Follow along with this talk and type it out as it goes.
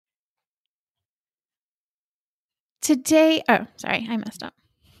Sorry, I messed up.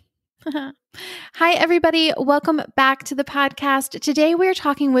 Hi, everybody. Welcome back to the podcast. Today, we're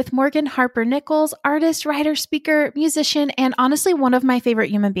talking with Morgan Harper Nichols, artist, writer, speaker, musician, and honestly, one of my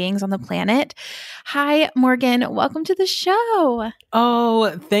favorite human beings on the planet. Hi, Morgan. Welcome to the show.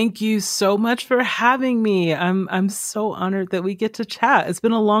 Oh, thank you so much for having me. I'm so honored that we get to chat. It's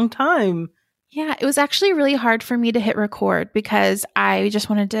been a long time. Yeah, it was actually really hard for me to hit record because I just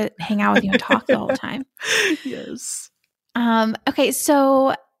wanted to hang out with you and talk the whole time. Yes. Okay,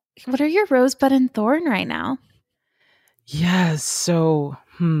 so what are your rosebud and thorn right now? Yes. So,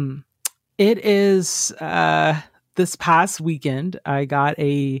 it is this past weekend I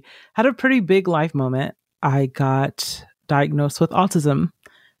had a pretty big life moment. I got diagnosed with autism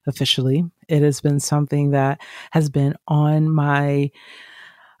officially. It has been something that has been on my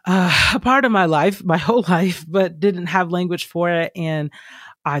a part of my life, my whole life, but didn't have language for it. And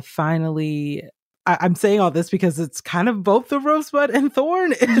I finally, I'm saying all this because it's kind of both the rosebud and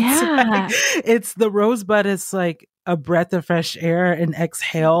thorn. It's the rosebud is like a breath of fresh air and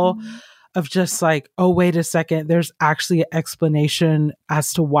exhale of just like, oh, wait a second. There's actually an explanation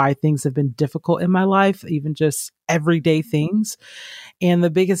as to why things have been difficult in my life, even just everyday things. And the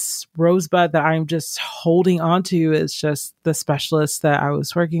biggest rosebud that I'm just holding on to is just the specialist that I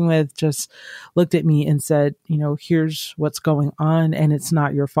was working with just looked at me and said, here's what's going on and it's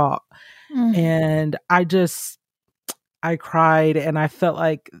not your fault. And I cried and I felt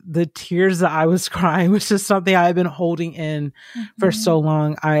like the tears that I was crying was just something I had been holding in for so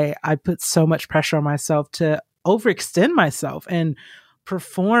long. I put so much pressure on myself to overextend myself and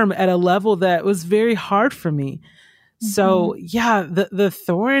perform at a level that was very hard for me. So yeah, the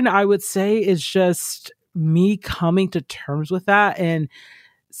thorn I would say is just me coming to terms with that. And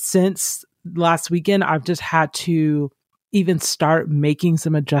since last weekend, I've just had to even start making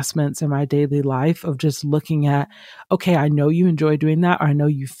some adjustments in my daily life of just looking at, okay, I know you enjoy doing that. Or I know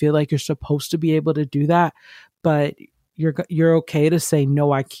you feel like you're supposed to be able to do that, but you're okay to say,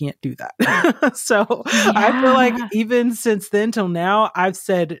 no, I can't do that. So yeah. I feel like even since then till now, I've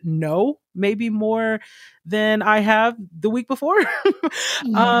said no, maybe more than I have the week before.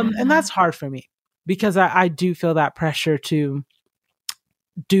 And that's hard for me because I do feel that pressure to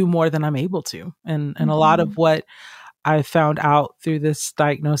do more than I'm able to. And a lot of what I found out through this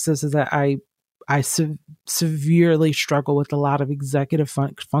diagnosis is that I severely struggle with a lot of executive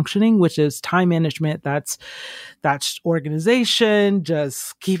functioning, which is time management. That's organization,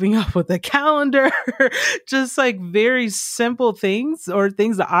 just keeping up with the calendar, just like very simple things or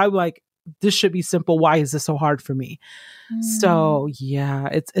things that I like, this should be simple. Why is this so hard for me? So yeah,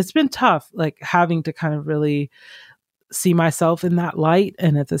 it's been tough, like having to kind of really see myself in that light.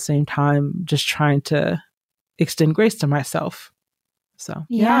 And at the same time, just trying to extend grace to myself. So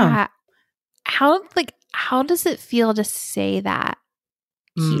yeah. How does it feel to say that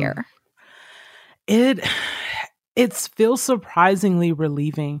here? It feels surprisingly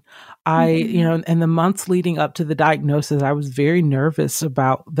relieving. In the months leading up to the diagnosis, I was very nervous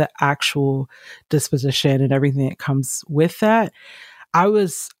about the actual disposition and everything that comes with that. I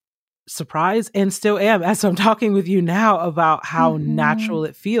was surprised and still am as I'm talking with you now about how natural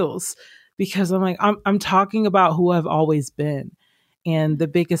it feels, because I'm like, I'm talking about who I've always been. And the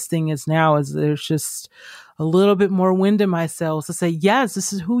biggest thing is now is there's just a little bit more wind in my sails to say, yes,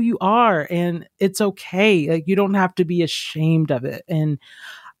 this is who you are. And it's okay. Like, you don't have to be ashamed of it. And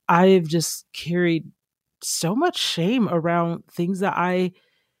I've just carried so much shame around things that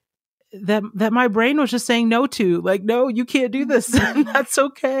that my brain was just saying no to, like, no, you can't do this. That's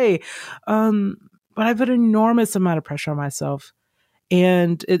okay. But I put an enormous amount of pressure on myself.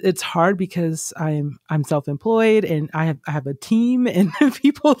 And it's hard because I'm self-employed and I have a team and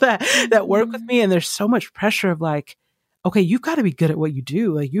people that work with me. And there's so much pressure of like, okay, you've got to be good at what you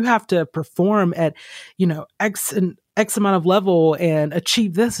do. Like, you have to perform at, X amount of level and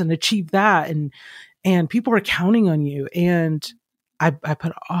achieve this and achieve that. And people are counting on you. And I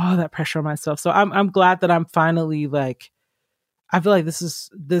put all that pressure on myself. So I'm glad that I'm finally like, I feel like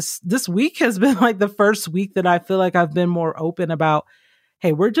this week has been like the first week that I feel like I've been more open about,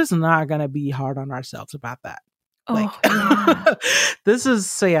 hey, we're just not going to be hard on ourselves about that. This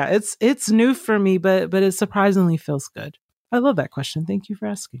is, it's new for me, but it surprisingly feels good. I love that question. Thank you for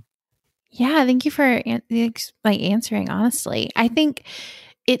asking. Yeah. Thank you for answering. Honestly, I think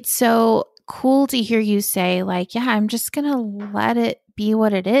it's so cool to hear you say like, yeah, I'm just going to let it be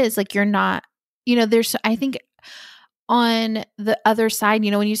what it is. Like, you're not, I think on the other side,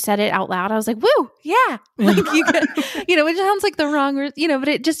 when you said it out loud, I was like, woo, yeah. Like you could, it sounds like the wrong word, but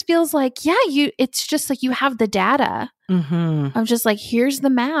it just feels like, it's just like you have the data. I'm just like, here's the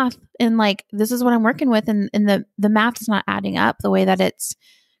math. And like, this is what I'm working with. And the math's not adding up the way that it's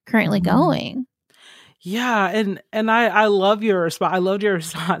currently going. Yeah. And I love your response. I loved your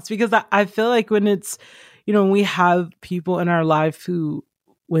response because I feel like when it's, when we have people in our life who,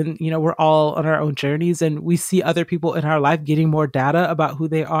 when, we're all on our own journeys and we see other people in our life getting more data about who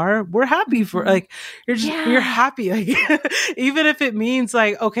they are, we're happy for like, you're happy. Like, even if it means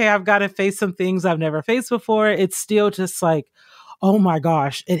like, okay, I've got to face some things I've never faced before. It's still just like, oh my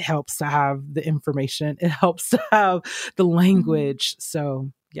gosh, it helps to have the information. It helps to have the language.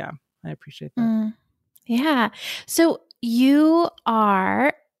 So yeah, I appreciate that. Yeah. So you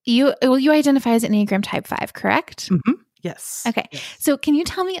identify as Enneagram Type 5, correct? Yes. Okay. Yes. So can you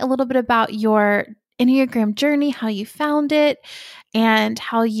tell me a little bit about your Enneagram journey, how you found it, and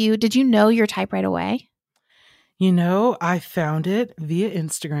did you know your type right away? I found it via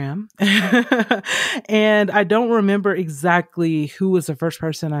Instagram and I don't remember exactly who was the first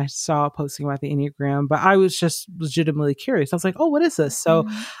person I saw posting about the Enneagram, but I was just legitimately curious. I was like, oh, what is this? So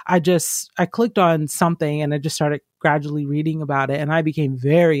I clicked on something and I just started gradually reading about it and I became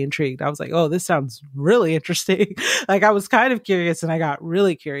very intrigued. I was like, oh, this sounds really interesting. Like I was kind of curious and I got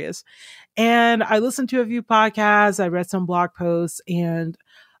really curious and I listened to a few podcasts. I read some blog posts and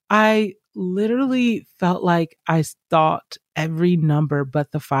I literally felt like I thought every number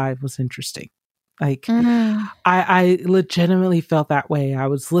but the 5 was interesting. Like I legitimately felt that way. I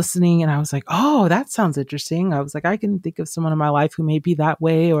was listening and I was like, oh, that sounds interesting. I was like, I can think of someone in my life who may be that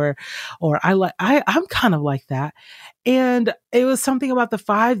way or I'm kind of like that. And it was something about the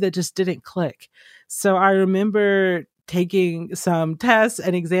 5 that just didn't click. So I remember taking some tests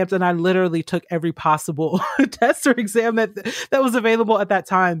and exams and I literally took every possible test or exam that was available at that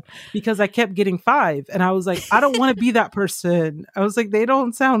time because I kept getting 5 and I was like, I don't want to be that person. I was like, they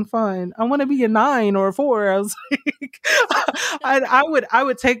don't sound fun. I want to be a 9 or a 4. I was like, I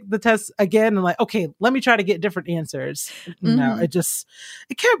would take the test again and like, okay, let me try to get different answers. No, it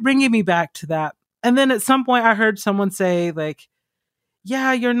kept bringing me back to that. And then at some point I heard someone say like,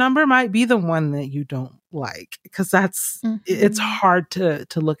 yeah, your number might be the one that you don't like because it's hard to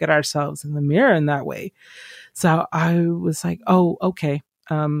look at ourselves in the mirror in that way. So I was like, oh, okay.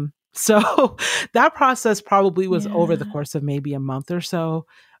 So that process probably was over the course of maybe a month or so.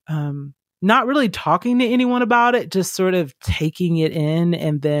 Not really talking to anyone about it, just sort of taking it in.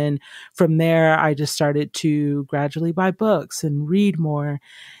 And then from there, I just started to gradually buy books and read more.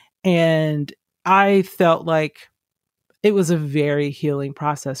 And I felt like it was a very healing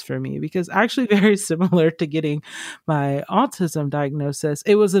process for me because actually very similar to getting my autism diagnosis,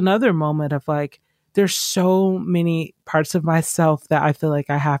 it was another moment of like, there's so many parts of myself that I feel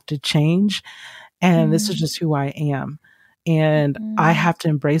like I have to change. And this is just who I am. And I have to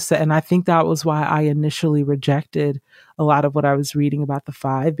embrace that. And I think that was why I initially rejected a lot of what I was reading about the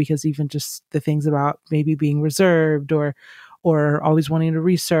 5, because even just the things about maybe being reserved or always wanting to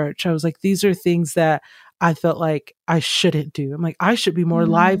research, I was like, these are things that I felt like I shouldn't do. I'm like, I should be more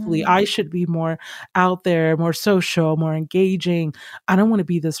lively. I should be more out there, more social, more engaging. I don't want to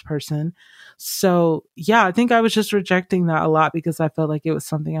be this person. So yeah, I think I was just rejecting that a lot because I felt like it was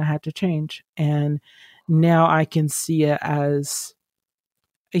something I had to change. And now I can see it as,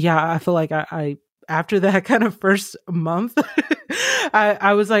 I feel like I after that kind of first month,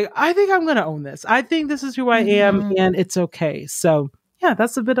 I was like, I think I'm going to own this. I think this is who I am and it's okay. So yeah,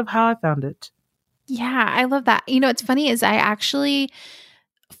 that's a bit of how I found it. Yeah, I love that. What's funny is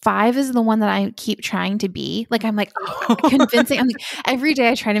 5 is the one that I keep trying to be. Like, I'm like convincing. I'm like, every day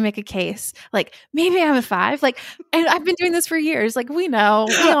I try to make a case. Like, maybe I'm a 5. Like, and I've been doing this for years. Like, we all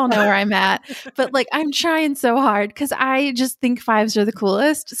know where I'm at. But like, I'm trying so hard because I just think 5s are the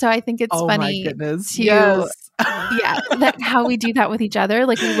coolest. So I think it's funny that how we do that with each other.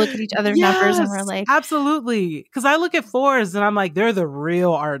 Like, we look at each other's numbers and we're like, absolutely. Because I look at 4s and I'm like, they're the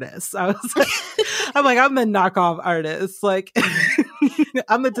real artists. I'm the knockoff artist. Like,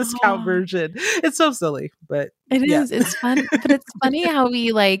 I'm the discount version. It's so silly, but it is. It's fun, but it's funny how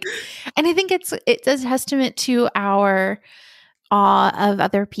we like, and I think it's a testament to our awe of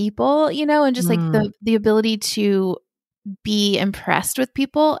other people, and just like the ability to be impressed with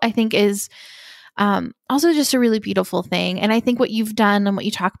people, I think is also just a really beautiful thing. And I think what you've done and what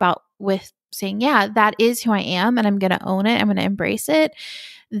you talk about with saying, yeah, that is who I am and I'm going to own it. I'm going to embrace it.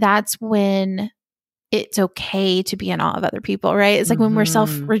 That's when it's okay to be in awe of other people, right? It's like when we're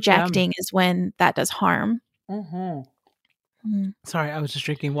self-rejecting is when that does harm. Mm. Sorry, I was just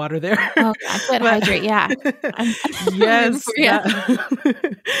drinking water there. Oh, yeah, good. But Hydrate. Yeah. I'm rooting yes, for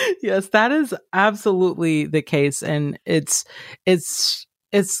you. yes, that is absolutely the case. And it's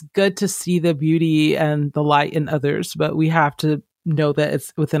good to see the beauty and the light in others, but we have to know that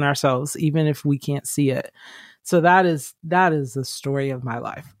it's within ourselves, even if we can't see it. So that is the story of my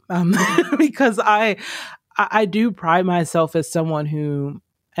life. Because I do pride myself as someone who,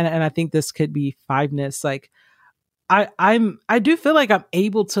 and I think this could be fiveness, like I do feel like I'm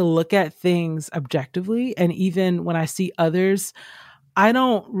able to look at things objectively, and even when I see others, I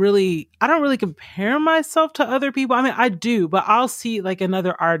don't really compare myself to other people. I mean, I do, but I'll see like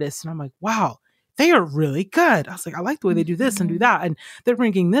another artist and I'm like, wow, they are really good. I was like, I like the way they do this and do Mhm. that, and they're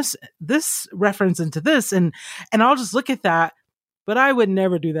bringing this reference into this, and I'll just look at that. But I would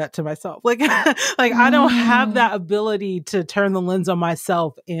never do that to myself. Like, like I don't have Mm. that ability to turn the lens on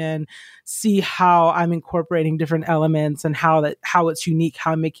myself and see how I'm incorporating different elements and how it's unique,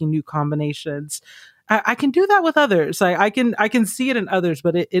 how I'm making new combinations. I can do that with others. I can see it in others,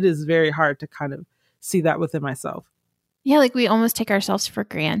 but it is very hard to kind of see that within myself. Yeah, like we almost take ourselves for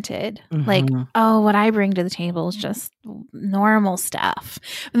granted. Like, Hmm. oh, what I bring to the table is just normal stuff.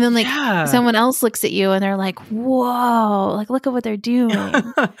 And then like Yeah. someone else looks at you and they're like, whoa, like look at what they're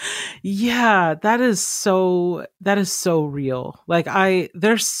doing. Yeah, that is so real. Like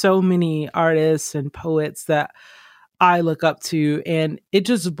there's so many artists and poets that I look up to, and it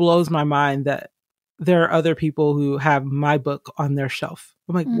just blows my mind that there are other people who have my book on their shelf.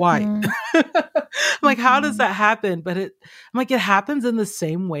 I'm like, why? Hmm. I'm like, how does Hmm. that happen? I'm like, it happens in the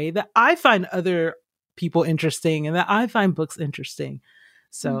same way that I find other people interesting and that I find books interesting.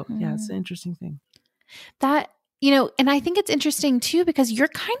 So yeah, it's Hmm. an interesting thing. That, and I think it's interesting too, because you're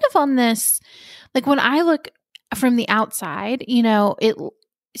kind of on this, like when I look from the outside, it,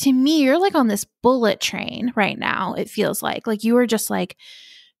 to me, you're like on this bullet train right now. It feels like you are just like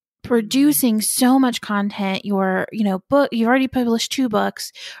producing so much content. Your, book, you've already published 2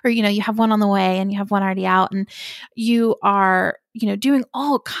 books, or, you have one on the way and you have one already out, and you are, doing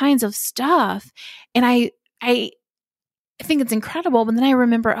all kinds of stuff. And I think it's incredible. But then I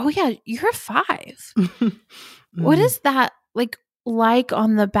remember, oh yeah, you're a 5. What Mm. is that like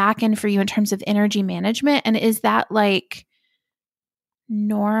on the back end for you in terms of energy management? And is that like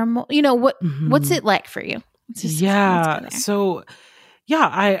normal? What's Mhm. it like for you? Let's go Yeah. there. So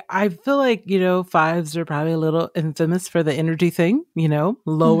yeah, I feel like, fives are probably a little infamous for the energy thing,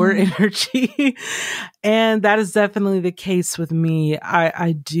 lower Mhm. energy. And that is definitely the case with me.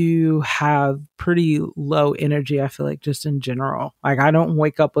 I do have pretty low energy, I feel like, just in general. Like I don't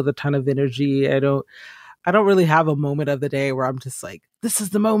wake up with a ton of energy. I don't really have a moment of the day where I'm just like, this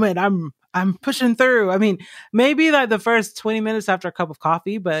is the moment. I'm pushing through. I mean, maybe like the first 20 minutes after a cup of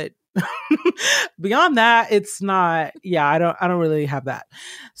coffee, but beyond that, it's not, yeah, I don't really have that.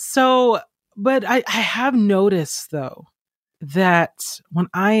 So, but I have noticed though that when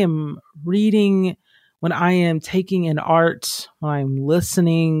I am reading, when I am taking in art, when I'm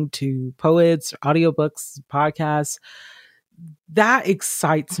listening to poets, audiobooks, podcasts, that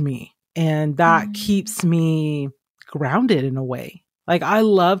excites me and that Mm. keeps me grounded in a way. Like I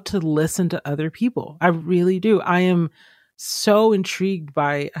love to listen to other people. I really do. I am so intrigued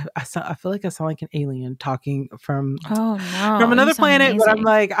by I feel like I sound like an alien talking Oh from no, you another sound planet, but I'm amazing.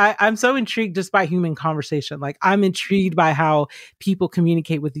 like I'm so intrigued just by human conversation. Like I'm intrigued by how people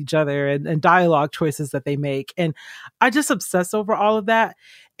communicate with each other and dialogue choices that they make. And I just obsess over all of that.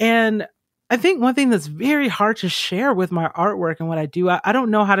 And I think one thing that's very hard to share with my artwork and what I do, I don't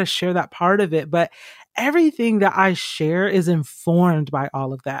know how to share that part of it, but everything that I share is informed by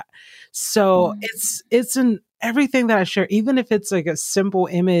all of that. So Mm. it's in everything that I share, even if it's like a simple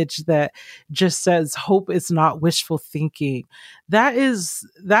image that just says hope is not wishful thinking. That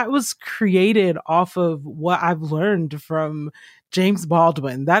was created off of what I've learned from James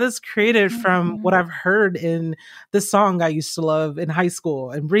Baldwin. That is created from what Mhm. I've heard in the song I used to love in high school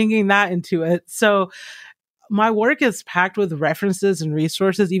and bringing that into it. So my work is packed with references and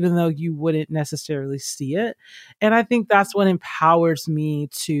resources, even though you wouldn't necessarily see it. And I think that's what empowers me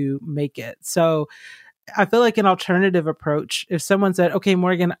to make it. So I feel like an alternative approach, if someone said, okay,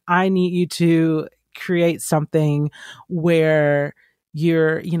 Morgan, I need you to create something where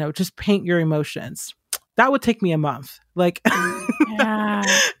just paint your emotions. That would take me a month. Like Yeah.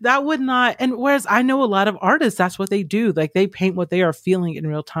 that would not, and whereas I know a lot of artists, that's what they do. Like they paint what they are feeling in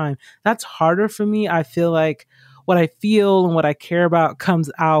real time. That's harder for me. I feel like what I feel and what I care about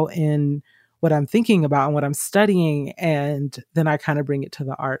comes out in what I'm thinking about and what I'm studying. And then I kind of bring it to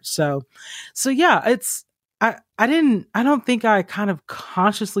the art. So yeah, I don't think I kind of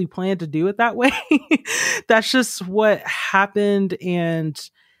consciously planned to do it that way. That's just what happened. And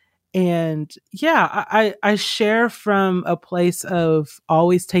yeah, I share from a place of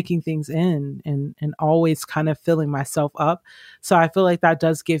always taking things in and always kind of filling myself up. So I feel like that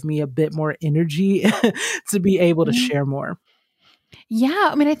does give me a bit more energy to be able to share more. Yeah,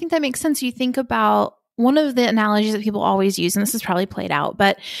 I mean, I think that makes sense. You think about one of the analogies that people always use, and this is probably played out,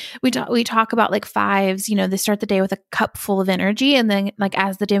 but we talk about like fives. You know, they start the day with a cup full of energy, and then like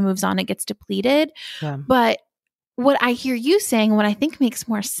as the day moves on, it gets depleted. Yeah. But what I hear you saying, what I think makes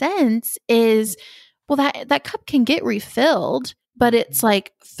more sense is, well, that cup can get refilled, but it's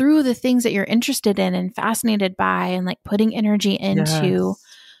like through the things that you're interested in and fascinated by, and like putting energy into Yes.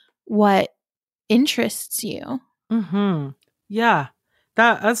 what interests you. Mm-hmm. Yeah.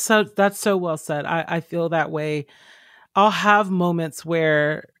 That's so well said. I feel that way. I'll have moments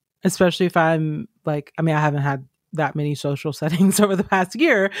where, especially if I'm like, I mean, I haven't had that many social settings over the past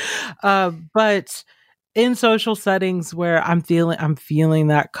year, but in social settings where I'm feeling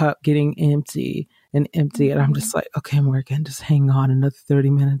that cup getting empty, and I'm just like, okay, Morgan, just hang on another 30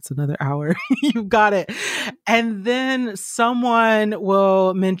 minutes, another hour. You got it. And then someone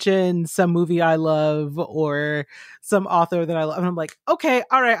will mention some movie I love or some author that I love. And I'm like, okay,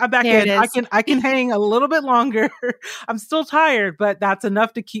 all right, I'm back There it in. is. I can hang a little bit longer. I'm still tired, but that's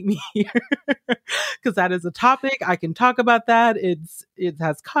enough to keep me here. Because that is a topic. I can talk about that. It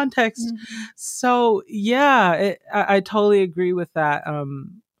has context. Mhm. So yeah, I totally agree with that.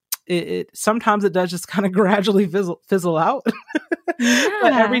 It sometimes it does just kind of gradually fizzle out.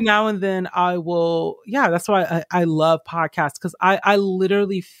 But every Yeah. now and then I will, yeah, that's why I love podcasts, because I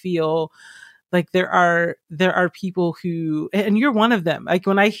literally feel like there are people who, and you're one of them. Like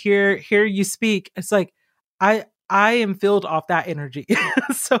when I hear you speak, it's like I am filled off that energy.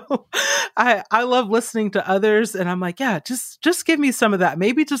 So I love listening to others, and I'm like, yeah, just give me some of that.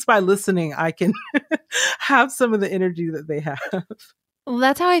 Maybe just by listening I can have some of the energy that they have. Well,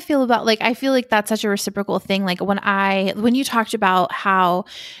 that's how I feel about like I feel like that's such a reciprocal thing. Like when you talked about how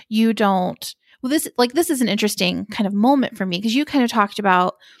you don't well this is an interesting kind of moment for me because you kind of talked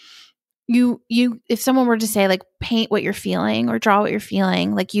about you if someone were to say like paint what you're feeling or draw what you're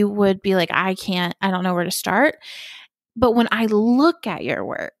feeling, like you would be like I don't know where to start. But when I look at your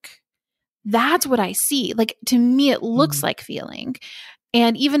work, that's what I see. Like to me it looks Mm. like feeling.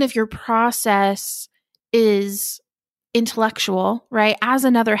 And even if your process is intellectual, right? As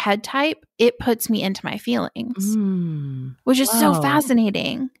another head type, it puts me into my feelings, Mm. which is so Wow.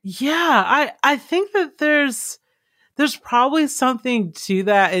 fascinating. Yeah, I think that there's probably something to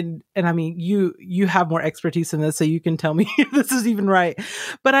that, and I mean you have more expertise in this, so you can tell me if this is even right.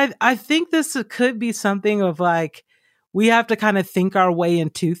 But I think this could be something of like we have to kind of think our way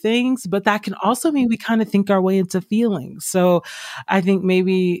into things, but that can also mean we kind of think our way into feelings. So I think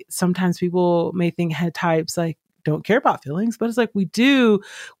maybe sometimes people may think head types like don't care about feelings, but it's like we do.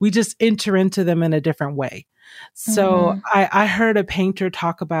 We just enter into them in a different way. So Mhm. I heard a painter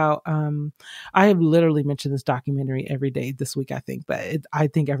talk about, I have literally mentioned this documentary every day this week, I think, but I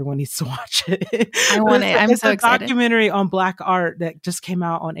think everyone needs to watch it. I But want it. I'm it's so a excited. documentary on Black art that just came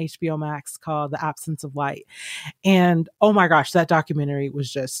out on HBO Max called The Absence of Light. And oh my gosh, that documentary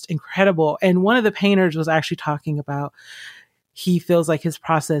was just incredible. And one of the painters was actually talking about he feels like his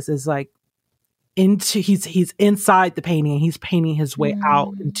process is like he's inside the painting and he's painting his way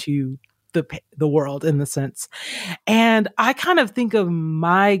out Mm. into the world in the sense. And I kind of think of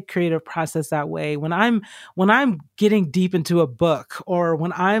my creative process that way when I'm getting deep into a book, or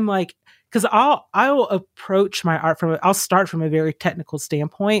when I'm like, because I'll approach my art I'll start from a very technical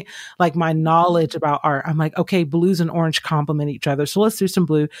standpoint, like my knowledge about art. I'm like, okay, blues and orange complement each other, so let's do some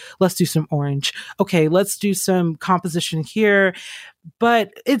blue, let's do some orange. Okay, let's do some composition here.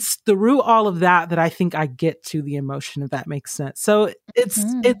 But it's through all of that I think I get to the emotion, if that makes sense. So it's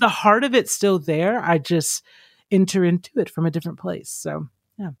Mhm. the heart of it's still there. I just enter into it from a different place. So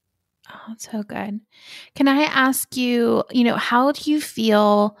yeah. Oh, that's so good. Can I ask you, how do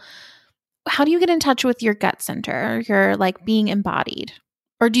you get in touch with your gut center, your like being embodied?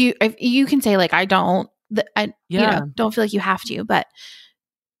 Or do you if you can say like I don't Yeah. don't feel like you have to, but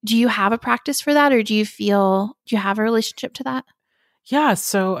do you have a practice for that or do you have a relationship to that? Yeah.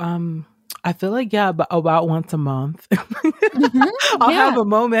 So I feel like yeah, about once a month. Mhm. I'll have Yeah, a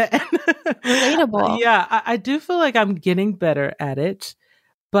moment. relatable. Yeah, I do feel like I'm getting better at it.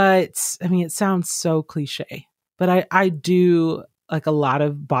 But I mean, it sounds so cliche, but I do like a lot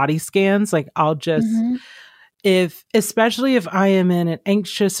of body scans. Like I'll just, Mhm. especially if I am in an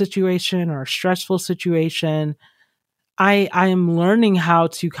anxious situation or a stressful situation, I am learning how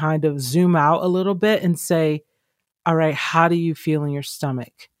to kind of zoom out a little bit and say, all right, how do you feel in your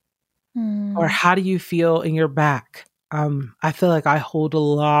stomach? Or Mm. how do you feel in your back? I feel like I hold a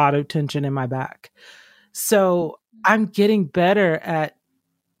lot of tension in my back. So I'm getting better at,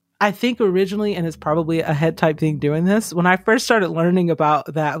 I think originally, and it's probably a head type thing doing this, when I first started learning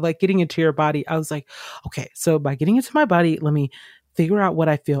about that, like getting into your body, I was like, okay, so by getting into my body, let me figure out what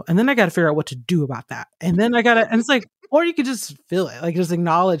I feel. And then I got to figure out what to do about that. And then and it's like, or you could just feel it, like just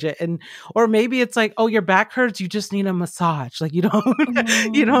acknowledge it. And, or maybe it's like, oh, your back hurts. You just need a massage. Like you don't,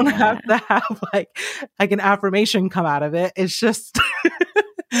 you Oh, don't have yeah. to have like an affirmation come out of it. It's just,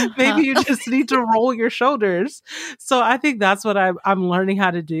 Uh-huh. maybe you just need to roll your shoulders. So I think that's what I'm learning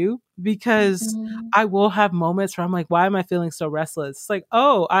how to do, because Mhm. I will have moments where I'm like, why am I feeling so restless? It's like,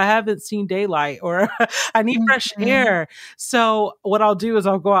 oh, I haven't seen daylight, or I need fresh Mhm. air. So what I'll do is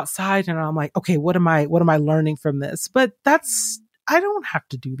I'll go outside and I'm like, okay, what am I learning from this? But I don't have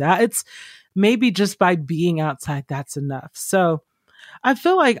to do that. It's maybe just by being outside, that's enough. So I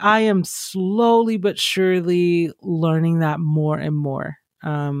feel like I am slowly but surely learning that more and more.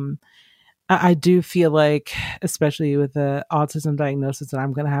 I do feel like, especially with the autism diagnosis, that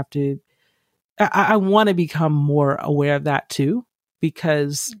I'm going to have to, I want to become more aware of that too,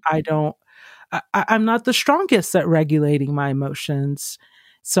 because I'm not the strongest at regulating my emotions.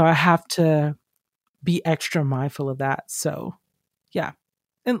 So I have to be extra mindful of that. So yeah.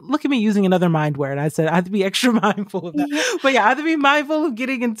 And look at me using another mind word. I said I have to be extra mindful of that. Yeah. But yeah, I have to be mindful of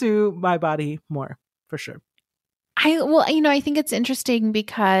getting into my body more, for sure. I think it's interesting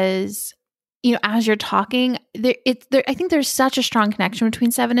because, as you're talking, I think there's such a strong connection between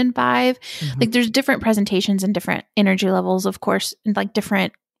 7 and 5. Mhm. Like there's different presentations and different energy levels, of course, and like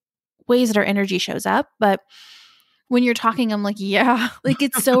different ways that our energy shows up. But when you're talking, I'm like, yeah, like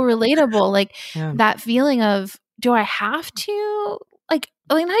it's so relatable. Like Yeah. that feeling of, do I have to? Like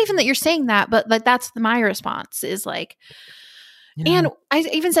not even that you're saying that, but like that's my response is like, Yeah. and I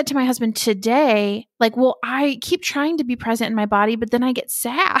even said to my husband today, like, well, I keep trying to be present in my body, but then I get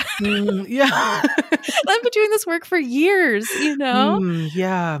sad. Yeah. I've been doing this work for years,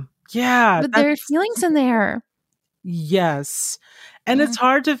 Yeah. Yeah. but there are feelings in there. Yes. And it's Mm.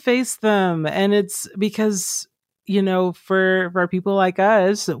 hard to face them. And it's because, for people like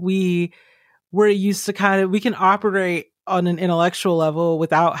us, we're used to we can operate on an intellectual level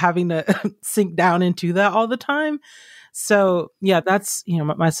without having to sink down into that all the time. So yeah, that's,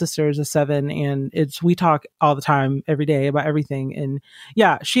 my sister is a 7, and we talk all the time, every day, about everything. And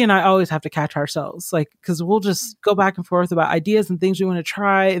yeah, she and I always have to catch ourselves, like, cause we'll just go back and forth about ideas and things we want to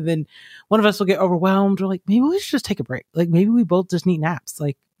try. And then one of us will get overwhelmed. We're like, maybe we should just take a break. Like maybe we both just need naps.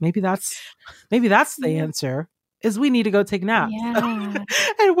 Like maybe that's the Yeah. answer, is we need to go take naps. Yeah.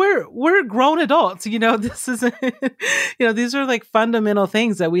 And we're grown adults, this isn't, these are like fundamental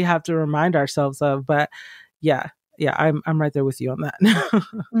things that we have to remind ourselves of. But yeah, I'm right there with you on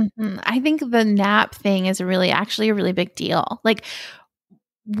that. I think the nap thing is actually a really big deal. Like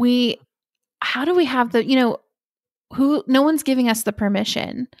how do we have no one's giving us the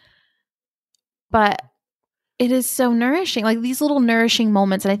permission, but it is so nourishing. Like these little nourishing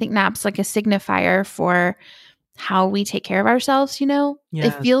moments. And I think naps like a signifier for how we take care of ourselves, it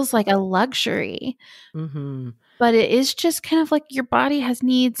Yes. feels like a luxury, Mm-hmm. but it is just kind of like your body has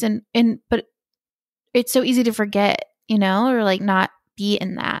needs but it's so easy to forget, or like not be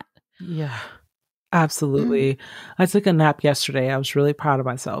in that. Yeah, Mm. absolutely. I took a nap yesterday. I was really proud of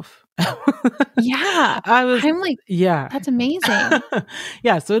myself. Yeah. I was, I'm like, yeah. that's amazing.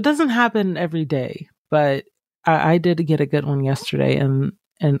 Yeah, so it doesn't happen every day, but I did get a good one yesterday, and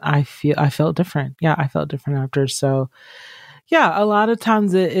I felt different. Yeah, I felt different after. So yeah, a lot of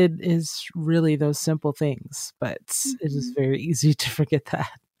times it is really those simple things, but it is Mhm. very easy to forget that.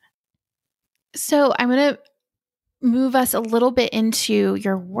 So I'm going to move us a little bit into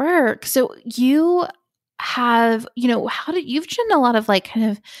your work. So you have, you've done a lot of like kind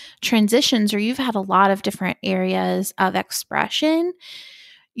of transitions, or you've had a lot of different areas of expression.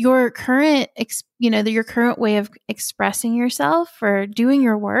 Your current, your current way of expressing yourself or doing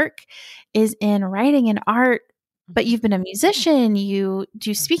your work is in writing and art, but you've been a musician, you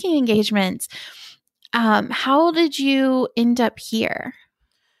do speaking engagements. How did you end up here?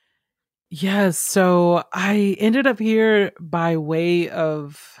 Yes, so I ended up here by way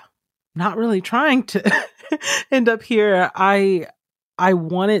of not really trying to end up here. I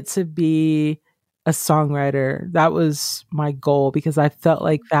wanted to be a songwriter. That was my goal, because I felt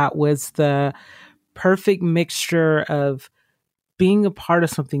like that was the perfect mixture of being a part of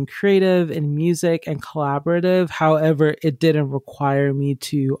something creative in music and collaborative. However, it didn't require me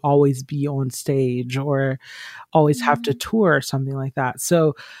to always be on stage or always have to tour or something like that.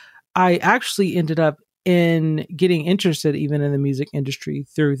 So I actually ended up in getting interested even in the music industry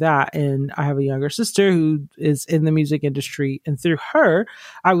through that. And I have a younger sister who is in the music industry. And through her,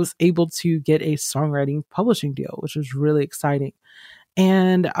 I was able to get a songwriting publishing deal, which was really exciting.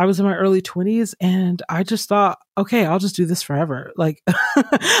 And I was in my early 20s and I just thought, okay, I'll just do this forever. Like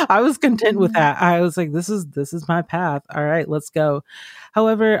I was content with that. I was like, this is my path. All right, let's go.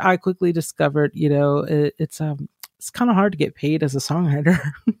 However, I quickly discovered, it's kind of hard to get paid as a songwriter.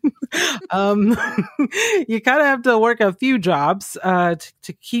 um, you kind of have to work a few jobs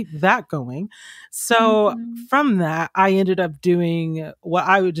to keep that going. So from that, I ended up doing what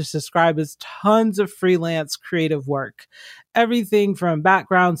I would just describe as tons of freelance creative work. Everything from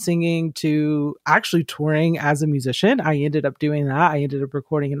background singing to actually touring as a musician. I ended up doing that. I ended up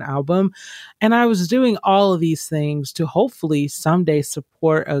recording an album. And I was doing all of these things to hopefully someday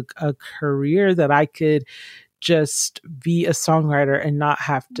support a career that I could just be a songwriter and not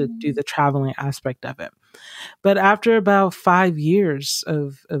have to do the traveling aspect of it. But after about 5 years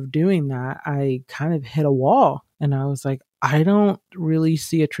of doing that, I kind of hit a wall and I was like, I don't really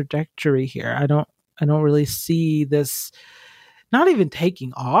see a trajectory here. I don't really see this not even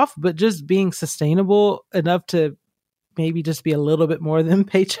taking off, but just being sustainable enough to maybe just be a little bit more than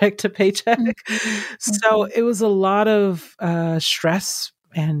paycheck to paycheck. So it was a lot of stress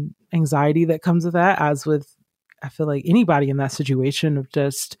and anxiety that comes with that, as with I feel like anybody in that situation of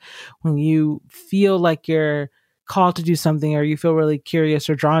just when you feel like you're called to do something or you feel really curious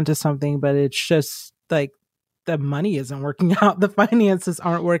or drawn to something, but it's just like the money isn't working out, the finances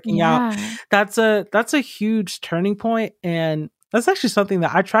aren't working out. That's a huge turning point. And that's actually something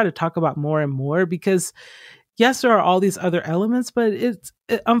that I try to talk about more and more because yes, there are all these other elements, but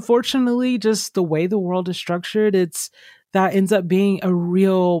unfortunately just the way the world is structured, that ends up being a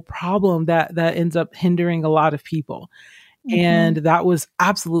real problem that ends up hindering a lot of people. And that was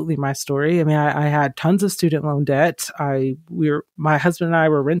absolutely my story. I mean, I had tons of student loan debt. My husband and I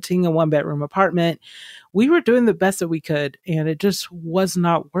were renting a 1-bedroom apartment. We were doing the best that we could, and it just was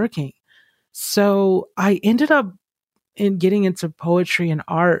not working. So I ended up getting into poetry and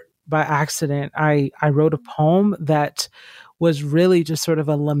art by accident. I wrote a poem that was really just sort of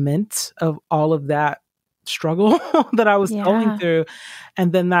a lament of all of that struggle that I was going through.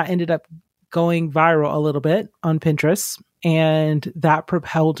 And then that ended up going viral a little bit on Pinterest. And that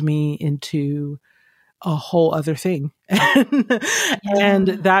propelled me into a whole other thing. And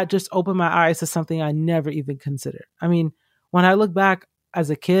that just opened my eyes to something I never even considered. I mean, when I look back as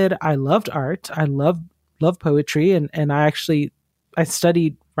a kid, I loved art. I loved poetry. And I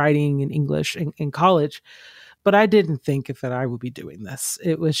studied writing in English in college, but I didn't think that I would be doing this.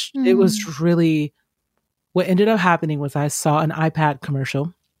 It was really what ended up happening was I saw an iPad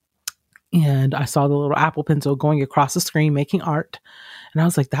commercial and I saw the little Apple Pencil going across the screen making art. And I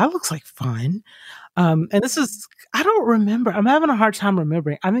was like, that looks like fun. And this is, I don't remember. I'm having a hard time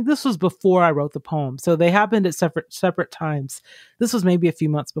remembering. I think this was before I wrote the poem. So they happened at separate times. This was maybe a few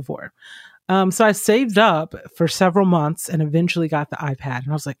months before. So I saved up for several months and eventually got the iPad.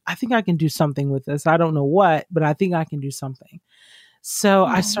 And I was like, I think I can do something with this. I don't know what, but I think I can do something. So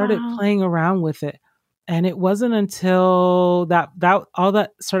I started playing around with it. And it wasn't until that all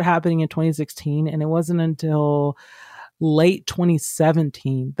that started happening in 2016. And it wasn't until late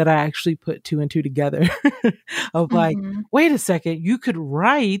 2017 that I actually put 2 and 2 together of like, wait a second, you could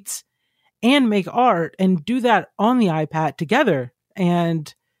write and make art and do that on the iPad together.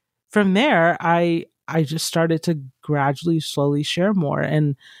 And from there, I just started to gradually, slowly share more.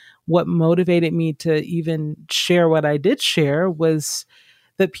 And what motivated me to even share what I did share was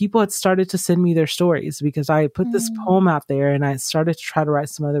that people had started to send me their stories because I put this poem out there and I started to try to write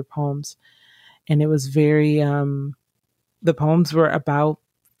some other poems. And it was very, the poems were about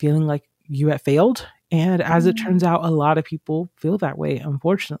feeling like you had failed. And as it turns out, a lot of people feel that way,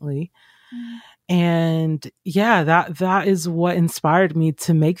 unfortunately. And yeah, that is what inspired me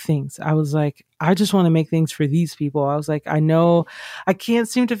to make things. I was like, I just want to make things for these people. I was like, I know I can't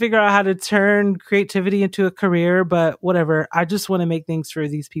seem to figure out how to turn creativity into a career, but whatever. I just want to make things for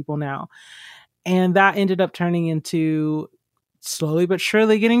these people now. And that ended up turning into slowly but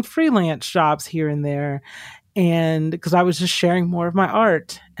surely getting freelance jobs here and there. And because I was just sharing more of my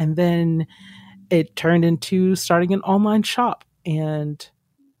art. And then it turned into starting an online shop. And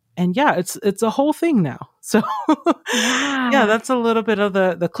yeah, it's a whole thing now. So yeah, that's a little bit of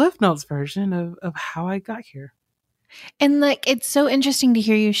the Cliff Notes version of how I got here. And like, it's so interesting to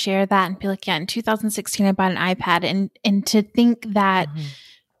hear you share that and be like, yeah, in 2016, I bought an iPad, and to think that Mhm.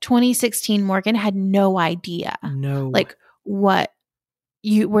 2016 Morgan had no idea No. like where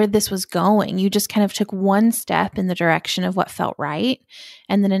this was going. You just kind of took one step in the direction of what felt right,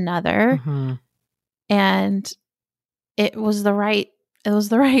 and then another, Mhm. and it was the right,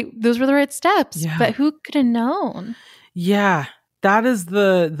 those were the right steps. Yeah. But who could have known? Yeah. That is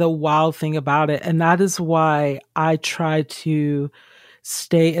the wild thing about it. And that is why I try to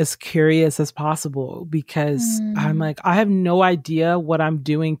stay as curious as possible, because I'm Mm. like, I have no idea what I'm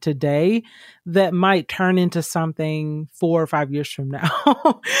doing today that might turn into something 4 or 5 years from now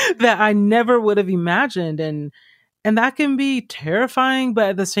that I never would have imagined. And that can be terrifying, but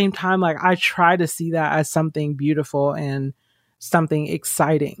at the same time, like, I try to see that as something beautiful and something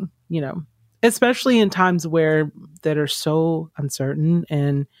exciting, especially in times that are so uncertain,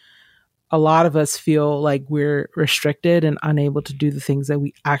 and a lot of us feel like we're restricted and unable to do the things that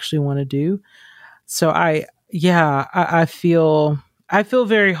we actually want to do. So I feel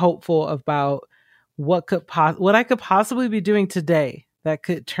very hopeful about what I could possibly be doing today that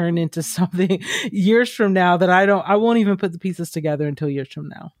could turn into something years from now that I won't even put the pieces together until years from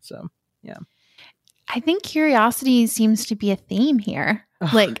now. So, yeah. I think curiosity seems to be a theme here, Oh,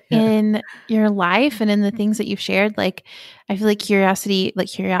 like yeah. in your life and in the things that you've shared. Like, I feel like curiosity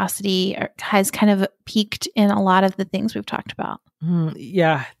has kind of peaked in a lot of the things we've talked about.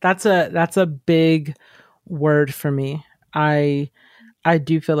 Yeah, that's a big word for me. I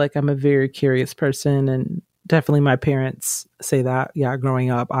do feel like I'm a very curious person, and definitely my parents say that. Yeah, growing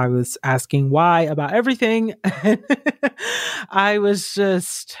up, I was asking why about everything. I was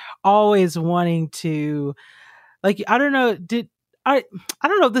just always wanting to, like, I don't know, I I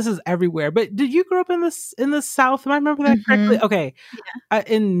don't know if this is everywhere, but did you grow up in the South? Am I remember that correctly? Hmm. Okay. Yeah.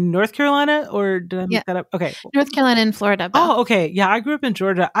 In North Carolina, or did I Yeah. make that up? Okay. North Carolina and Florida both. Oh, okay. Yeah, I grew up in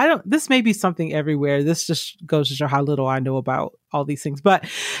Georgia. This may be something everywhere. This just goes to show how little I know about all these things. But,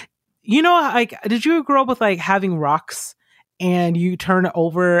 like, did you grow up with like having rocks and you turn it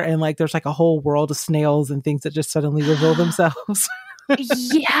over and like there's like a whole world of snails and things that just suddenly reveal themselves?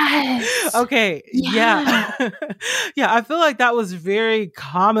 Yes. Okay. Yeah. Yeah. Yeah. I feel like that was very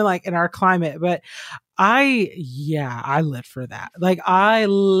common, like in our climate, but I lived for that. Like, I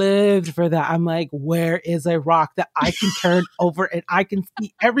lived for that. I'm like, where is a rock that I can turn over and I can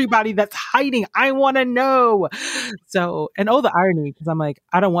see everybody that's hiding? I want to know. So, and the irony, because I'm like,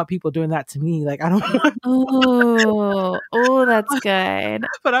 I don't want people doing that to me. Like, I don't want, Oh, that's good.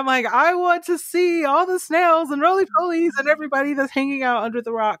 but I'm like, I want to see all the snails and roly polies and everybody that's hanging out under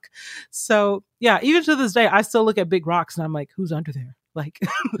the rock. So, yeah, even to this day, I still look at big rocks and I'm like, who's under there? Like,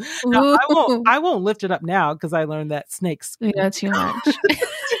 now Ooh. I won't lift it up now because I learned that snakes Yeah, too much.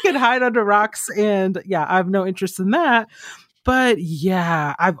 can hide under rocks, and yeah, I have no interest in that. But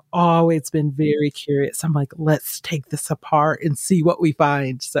yeah, I've always been very curious. I'm like, let's take this apart and see what we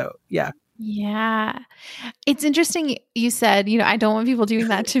find. So yeah. Yeah. It's interesting you said, I don't want people doing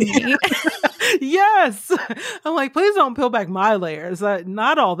that to me. Yes. I'm like, please don't peel back my layers.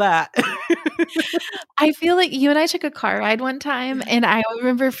 Not all that. I feel like you and I took a car ride one time, and I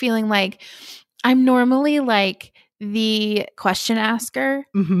remember feeling like I'm normally like the question asker,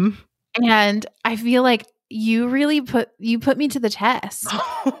 Hmm. and I feel like you really put me to the test.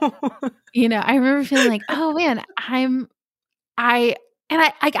 I remember feeling like, oh man, I and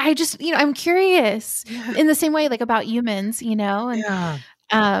I just, I'm curious Yeah. in the same way like about humans, and Yeah.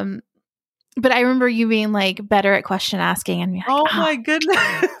 um but I remember you being like better at question asking and being like, Oh oh, my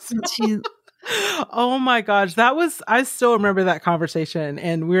goodness. she's Oh my gosh. I still remember that conversation,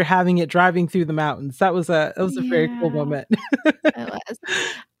 and we were having it driving through the mountains. That was a very cool yeah, moment. it was.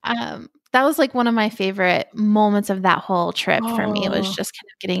 That was like one of my favorite moments of that whole trip for me. It was Oh. just kind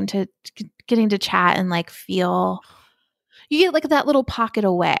of getting to chat and like feel you get like that little pocket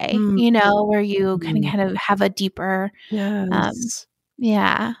away, Mm, where you mm. kind of have a deeper, um, Yes.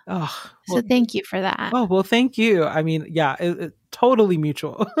 yeah. Oh, So thank you for that. well, thank you. I mean, yeah, it totally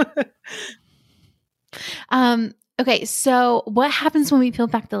mutual. Okay, so what happens when we peel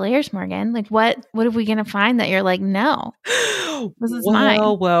back the layers, Morgan? Like what are we gonna find that you're like, no, this is mine?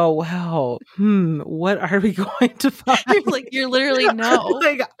 Well. What are we going to find? Like you're literally no.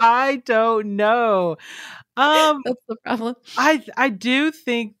 Like, I don't know. Um, That's the problem. I do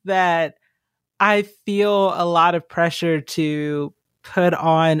think that I feel a lot of pressure to put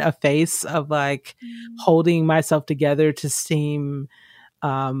on a face of like holding myself together to seem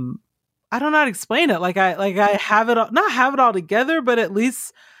um I don't know how to explain it. Like I have it not have it all together, but at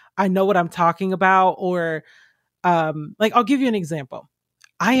least I know what I'm talking about. Or like, I'll give you an example.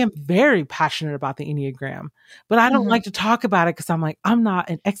 I am very passionate about the Enneagram, but I don't like to talk about it because I'm like, I'm not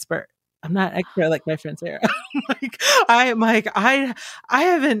an expert. I'm not an expert like my friend Sarah. I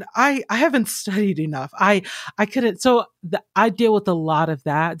haven't studied enough. I couldn't. So I deal with a lot of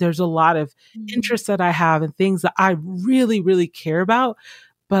that. There's a lot of interests that I have and things that I really, really care about,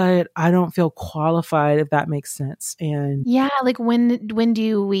 but I don't feel qualified, if that makes sense. And yeah, like when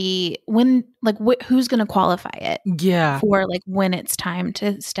do we like who's going to qualify it? yeah, for like when it's time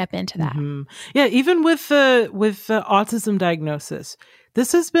to step into that. Yeah, even with the autism diagnosis,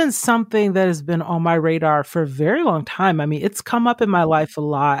 this has been something that has been on my radar for a very long time. I mean, it's come up in my life a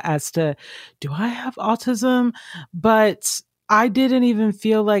lot as to, do I have autism? But I didn't even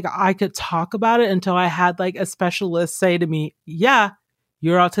feel like I could talk about it until I had like a specialist say to me, yeah,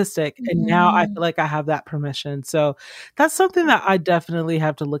 you're autistic. And now I feel like I have that permission. So that's something that I definitely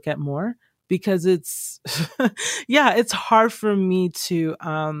have to look at more, because it's, yeah, it's hard for me to,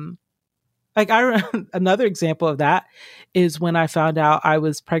 like another example of that is when I found out I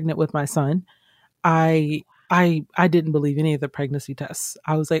was pregnant with my son. I didn't believe any of the pregnancy tests.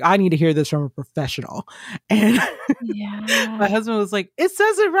 I was like, I need to hear this from a professional. And my husband was like, it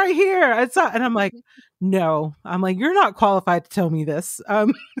says it right here. It's not. And I'm like, no. I'm like, you're not qualified to tell me this.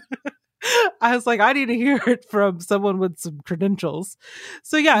 I was like, I need to hear it from someone with some credentials.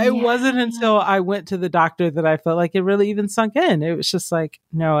 So yeah, it wasn't until I went to the doctor that I felt like it really even sunk in. It was just like,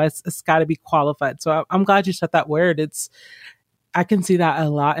 no, it's got to be qualified. So I'm glad you said that word. I can see that a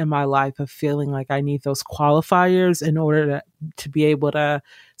lot in my life, of feeling like I need those qualifiers in order to be able to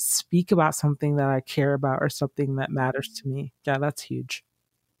speak about something that I care about or something that matters to me. Yeah, that's huge.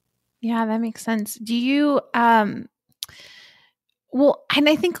 Yeah, that makes sense. Do you, well, and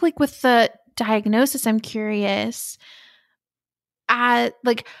I think like with the diagnosis, I'm curious,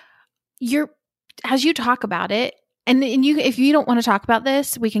 like as you talk about it, and you, if you don't want to talk about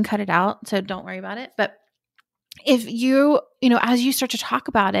this, we can cut it out. So don't worry about it. But if as you start to talk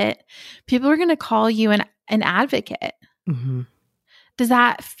about it, people are going to call you an advocate. Mm-hmm. Does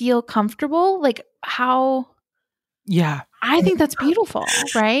that feel comfortable? Like how? Yeah. I think that's beautiful,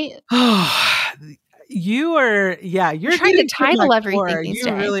 right? You're trying to getting to my title everything core. these You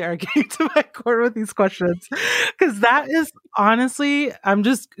days. really are getting to my core with these questions. Because that is, honestly, I'm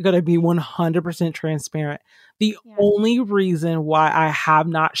just going to be 100% transparent. The only reason why I have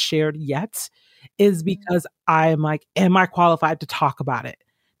not shared yet is because I'm like, am I qualified to talk about it?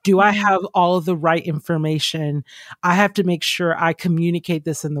 Do I have all of the right information? I have to make sure I communicate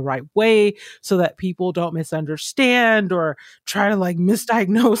this in the right way so that people don't misunderstand or try to like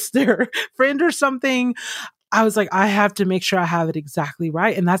misdiagnose their friend or something. I was like, I have to make sure I have it exactly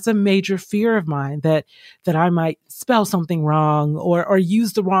right. And that's a major fear of mine, that I might spell something wrong or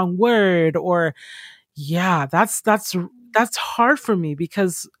use the wrong word, or that's hard for me,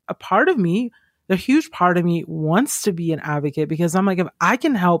 because a part of me, a huge part of me, wants to be an advocate, because I'm like, if I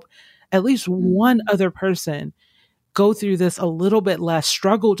can help at least one other person go through this a little bit less,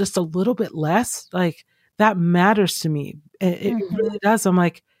 struggle just a little bit less, like that matters to me. It really does. I'm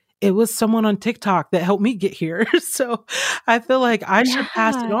like, it was someone on TikTok that helped me get here. So I feel like I should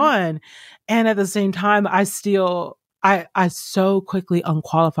pass it on. And at the same time, I so quickly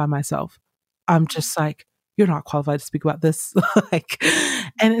unqualify myself. I'm just like, you're not qualified to speak about this. Like,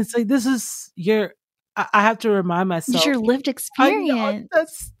 and it's like, this is I have to remind myself. It's your lived experience. I know,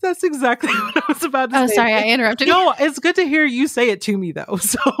 that's exactly what I was about to say. Oh, sorry, I interrupted you. No, it's good to hear you say it to me though.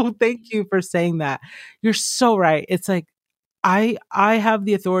 So thank you for saying that. You're so right. It's like, I have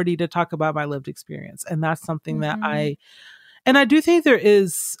the authority to talk about my lived experience. And that's something that I do think there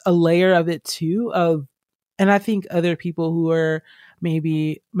is a layer of it too, and I think other people who are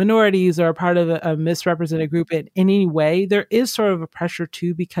maybe minorities or a part of a misrepresented group in any way, there is sort of a pressure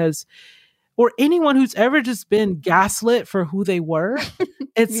too, because, or anyone who's ever just been gaslit for who they were,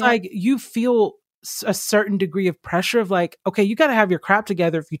 it's like you feel a certain degree of pressure of like, okay, you got to have your crap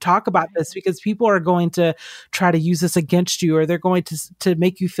together if you talk about this, because people are going to try to use this against you, or they're going to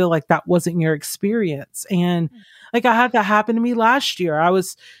make you feel like that wasn't your experience. And like, I had that happen to me last year. I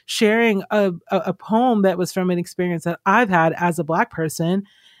was sharing a poem that was from an experience that I've had as a Black person.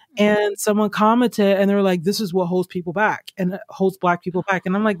 And someone commented and they were like, this is what holds people back and holds Black people back.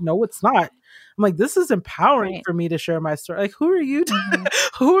 And I'm like, no, it's not. I'm like, this is empowering for me to share my story. Like, who are you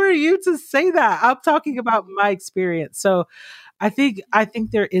who are you to say that? I'm talking about my experience. So I think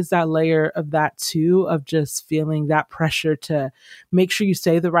there is that layer of that too, of just feeling that pressure to make sure you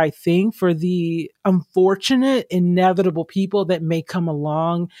say the right thing for the unfortunate, inevitable people that may come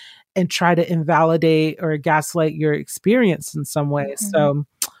along and try to invalidate or gaslight your experience in some way.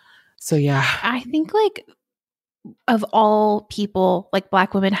 So yeah. I think like of all people, like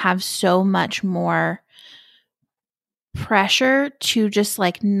Black women have so much more pressure to just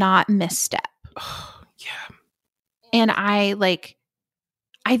like not misstep. Yeah. And I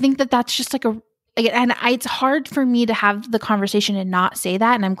think that that's just like it's hard for me to have the conversation and not say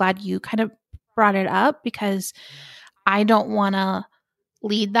that. And I'm glad you kind of brought it up because I don't want to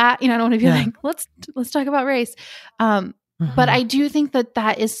lead that. I don't want to be like, let's talk about race. But I do think that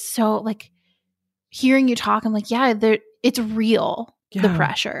that is so like hearing you talk. I'm like, yeah, it's real. The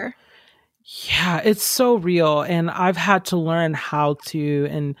pressure. Yeah, it's so real. And I've had to learn how to,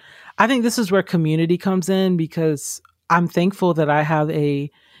 and I think this is where community comes in because I'm thankful that I have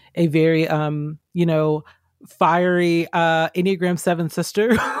a very, fiery Enneagram 7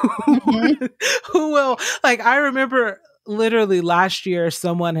 sister who will, like, I remember literally last year,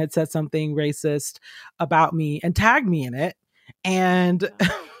 someone had said something racist about me and tagged me in it. And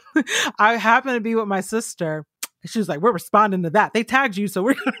I happened to be with my sister. She was like, we're responding to that. They tagged you, so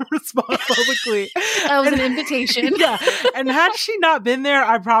we're going to respond publicly. That was an invitation. Yeah. And had she not been there,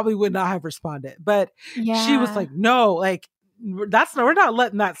 I probably would not have responded. But she was like, no, like, we're not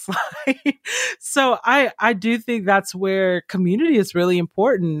letting that slide. So I do think that's where community is really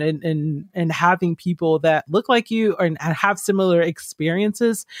important and having people that look like you and have similar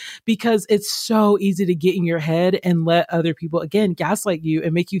experiences, because it's so easy to get in your head and let other people, again, gaslight you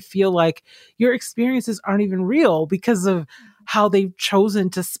and make you feel like your experiences aren't even real because of how they've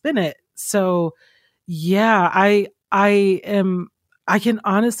chosen to spin it. So yeah, I can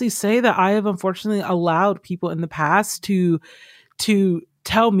honestly say that I have unfortunately allowed people in the past to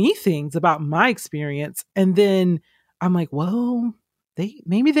tell me things about my experience. And then I'm like, well,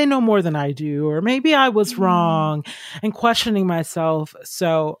 maybe they know more than I do, or maybe I was wrong, and questioning myself.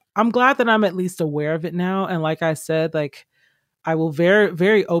 So I'm glad that I'm at least aware of it now. And like I said, like, I will very,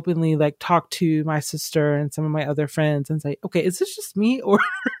 very openly like talk to my sister and some of my other friends and say, okay, is this just me or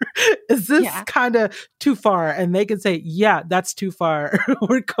is this kind of too far? And they can say, yeah, that's too far.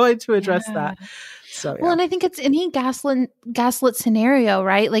 We're going to address that. So, well, and I think it's any gaslit scenario,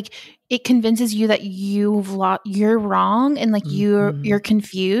 right? Like it convinces you that you're wrong and like you're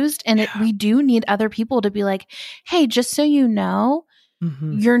confused. And we do need other people to be like, hey, just so you know,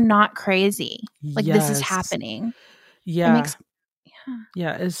 you're not crazy. Like this is happening. Yeah.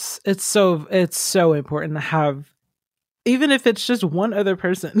 It's so important to have, even if it's just one other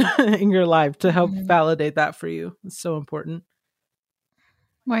person in your life to help validate that for you. It's so important.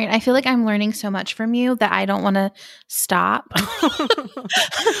 Right. I feel like I'm learning so much from you that I don't want to stop.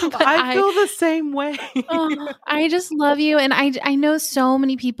 I feel the same way. I just love you. And I know so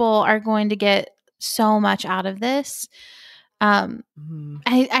many people are going to get so much out of this.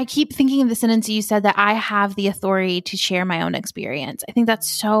 I keep thinking of the sentence you said that I have the authority to share my own experience. I think that's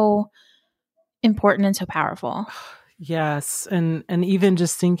so important and so powerful. Yes. And even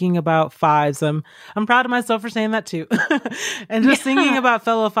just thinking about fives, I'm proud of myself for saying that too. And just thinking about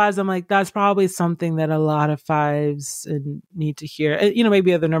fellow fives, I'm like, that's probably something that a lot of fives need to hear.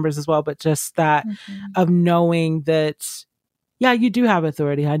 Maybe other numbers as well, but just that of knowing that, yeah, you do have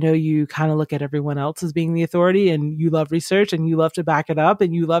authority. I know you kind of look at everyone else as being the authority, and you love research and you love to back it up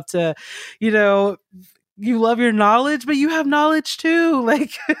and you love to, you love your knowledge, but you have knowledge too.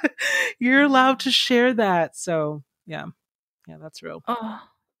 Like you're allowed to share that. So yeah, that's real. Oh,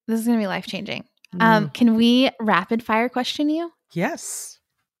 this is going to be life-changing. Can we rapid fire question you? Yes.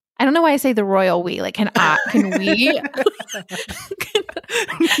 I don't know why I say the royal we. Like, can we?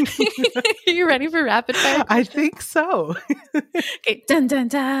 Are you ready for rapid fire? I think so. Okay. Dun, dun,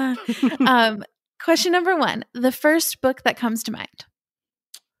 dun. Question number 1. The first book that comes to mind.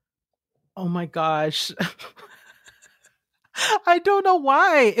 Oh my gosh. I don't know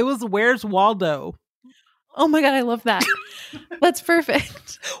why. It was Where's Waldo? Oh my God, I love that. That's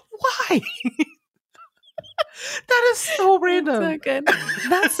perfect. Why? That is so random. That's so good.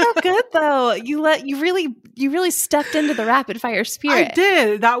 That's so good though. You really stepped into the rapid fire spirit. I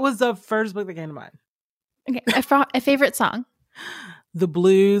did. That was the first book that came to mind. Okay. A favorite song. The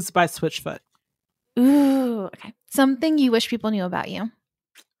Blues by Switchfoot. Ooh, okay. Something you wish people knew about you.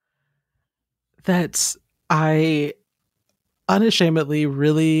 That I unashamedly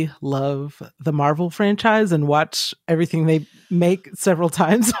really love the Marvel franchise and watch everything they make several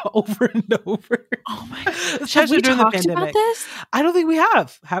times over and over. Oh my God. Have we talked about this? I don't think we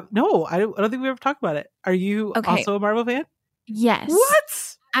have. No, I don't think we ever talked about it. Are you also a Marvel fan? Yes.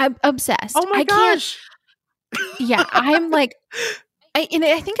 What? I'm obsessed. Oh my gosh. Yeah, I'm like, I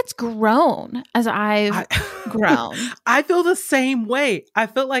think it's grown as I've grown. I feel the same way. I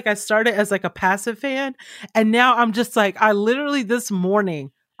felt like I started as like a passive fan, and now I'm just like, I literally this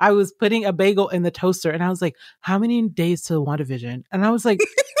morning I was putting a bagel in the toaster and I was like, how many days till WandaVision? And I was like,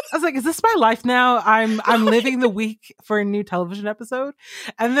 is this my life now? I'm living the week for a new television episode.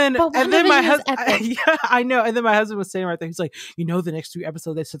 And then my husband, yeah, I know. And then my husband was saying right there, he's like, the next 2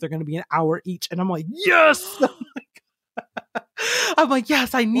 episodes, they said they're going to be an hour each. And I'm like, yes. I'm like,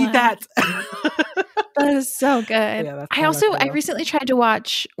 yes, I need that. That is so good. Yeah, I recently tried to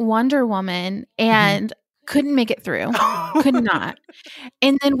watch Wonder Woman and couldn't make it through. Could not.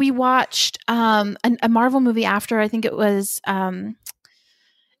 And then we watched a Marvel movie after. I think it was the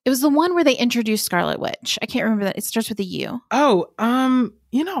one where they introduced Scarlet Witch. I can't remember that. It starts with a U. Oh, I'm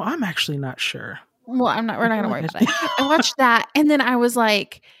actually not sure. Well, we're not going to worry about it. I watched that and then I was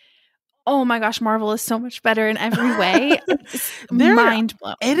like, oh my gosh, Marvel is so much better in every way. It's mind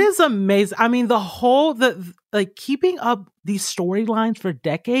blowing. It is amazing. I mean, keeping up these storylines for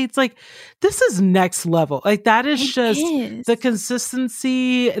decades, like this is next level. Like that is the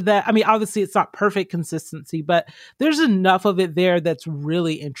consistency that, I mean, obviously it's not perfect consistency, but there's enough of it there that's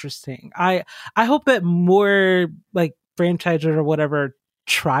really interesting. I hope that more like franchises or whatever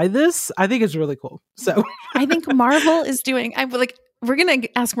try this. I think it's really cool. So I think Marvel is doing, we're going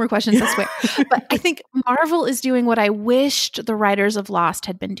to ask more questions, I swear. But I think Marvel is doing what I wished the writers of Lost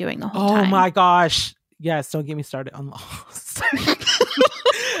had been doing the whole time. Oh my gosh. Yes, don't get me started on Lost.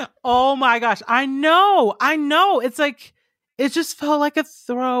 Oh my gosh. I know. It's like, it just felt like a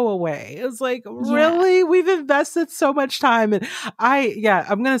throwaway. It's like, really? We've invested so much time. And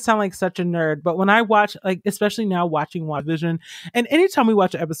I'm going to sound like such a nerd, but when I watch, like, especially now watching WandaVision, and anytime we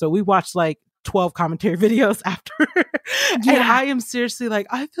watch an episode, we watch like 12 commentary videos after. And I am seriously like,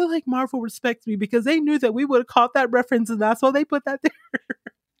 I feel like Marvel respects me because they knew that we would have caught that reference and that's why they put that there.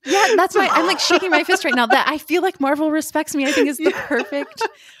 Yeah, that's why I'm like shaking my fist right now that I feel like Marvel respects me. I think is the perfect.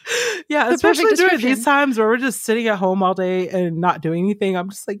 Yeah, especially during these times where we're just sitting at home all day and not doing anything. I'm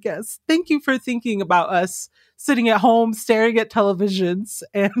just like, yes, thank you for thinking about us sitting at home, staring at televisions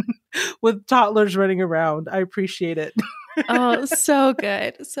and with toddlers running around. I appreciate it. Oh, so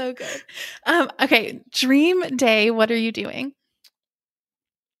good. So good. Okay. Dream day. What are you doing?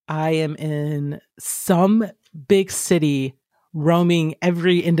 I am in some big city roaming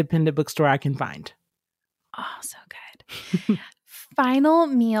every independent bookstore I can find. Oh, so good. Final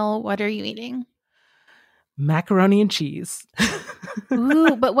meal. What are you eating? Macaroni and cheese.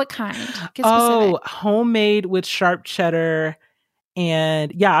 Ooh, but what kind? Homemade with sharp cheddar.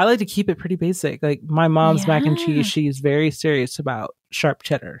 And yeah, I like to keep it pretty basic. Like my mom's mac and cheese, she's very serious about sharp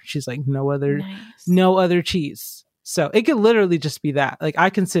cheddar. She's like, no other cheese. So it could literally just be that. Like I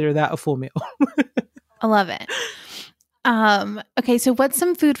consider that a full meal. I love it. Okay, so what's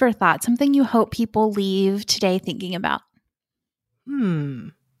some food for thought? Something you hope people leave today thinking about?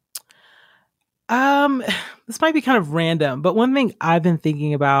 This might be kind of random, but one thing I've been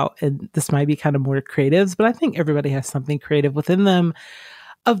thinking about, and this might be kind of more creatives, but I think everybody has something creative within them,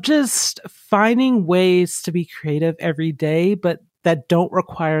 of just finding ways to be creative every day, but that don't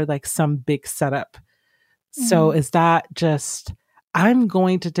require like some big setup. So is that just, I'm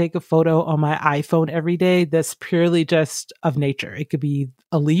going to take a photo on my iPhone every day that's purely just of nature. It could be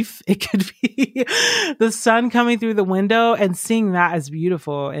a leaf. It could be the sun coming through the window and seeing that as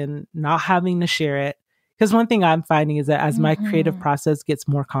beautiful and not having to share it. Because one thing I'm finding is that as my creative process gets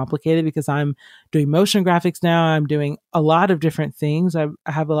more complicated, because I'm doing motion graphics now, I'm doing a lot of different things. I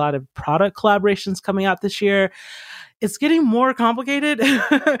have a lot of product collaborations coming out this year. It's getting more complicated.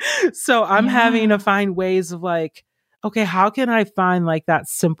 So I'm having to find ways of like, okay, how can I find like that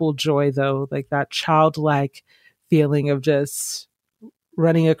simple joy though? Like that childlike feeling of just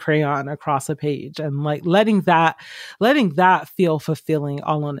running a crayon across a page and like letting that feel fulfilling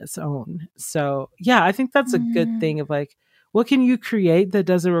all on its own. So yeah, I think that's a good thing of like, what can you create that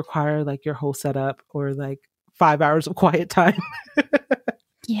doesn't require like your whole setup or like 5 hours of quiet time?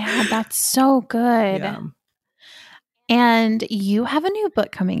 Yeah, that's so good. Yeah. And you have a new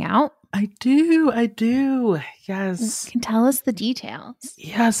book coming out. I do. Yes. You can tell us the details.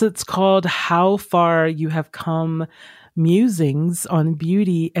 Yes, it's called How Far You Have Come, Musings on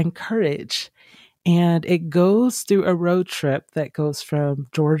Beauty and Courage. And it goes through a road trip that goes from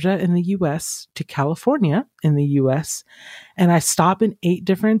Georgia in the U.S. to California in the U.S. And I stop in 8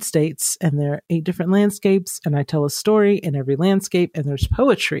 different states and there are 8 different landscapes and I tell a story in every landscape and there's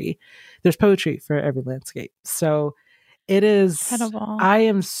poetry. There's poetry for every landscape. So it is incredible. I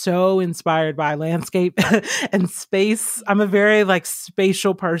am so inspired by landscape and space. I'm a very like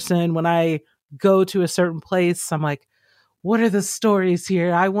spatial person. When I go to a certain place, I'm like, what are the stories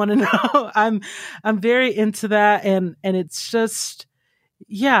here? I want to know. I'm very into that. And it's just,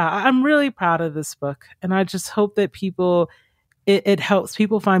 yeah, I'm really proud of this book. And I just hope that people it helps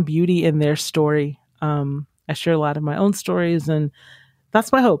people find beauty in their story. I share a lot of my own stories, and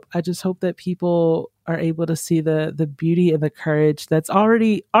that's my hope. I just hope that people are able to see the beauty and the courage that's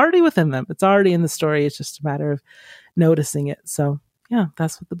already within them. It's already in the story. It's just a matter of noticing it. So yeah,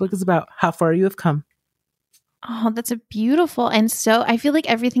 that's what the book is about. How far you have come. Oh, that's a beautiful. And so I feel like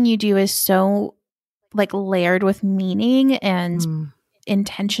everything you do is so like layered with meaning and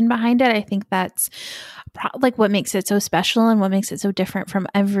intention behind it. I think that's like what makes it so special and what makes it so different from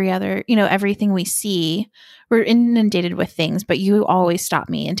every other, everything we see. We're inundated with things, but you always stop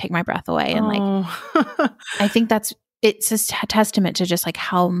me and take my breath away. And like, I think it's a testament to just like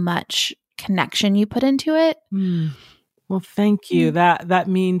how much connection you put into it. Well, thank you. That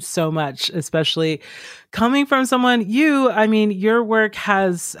means so much, especially coming from someone your work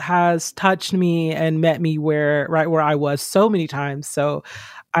has touched me and met me right where I was so many times. So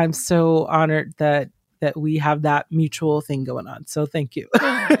I'm so honored that we have that mutual thing going on. So thank you.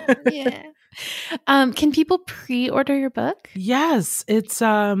 Yeah. Can people pre-order your book? Yes. It's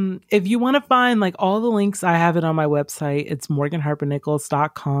if you want to find like all the links, I have it on my website. It's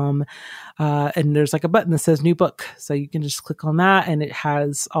morganharpernichols.com. And there's like a button that says new book. So you can just click on that and it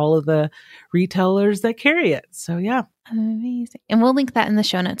has all of the retailers that carry it. So yeah. Amazing. And we'll link that in the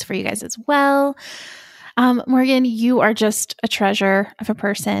show notes for you guys as well. Morgan, you are just a treasure of a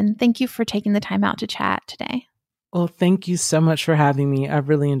person. Thank you for taking the time out to chat today. Well, thank you so much for having me. I've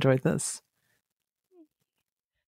really enjoyed this.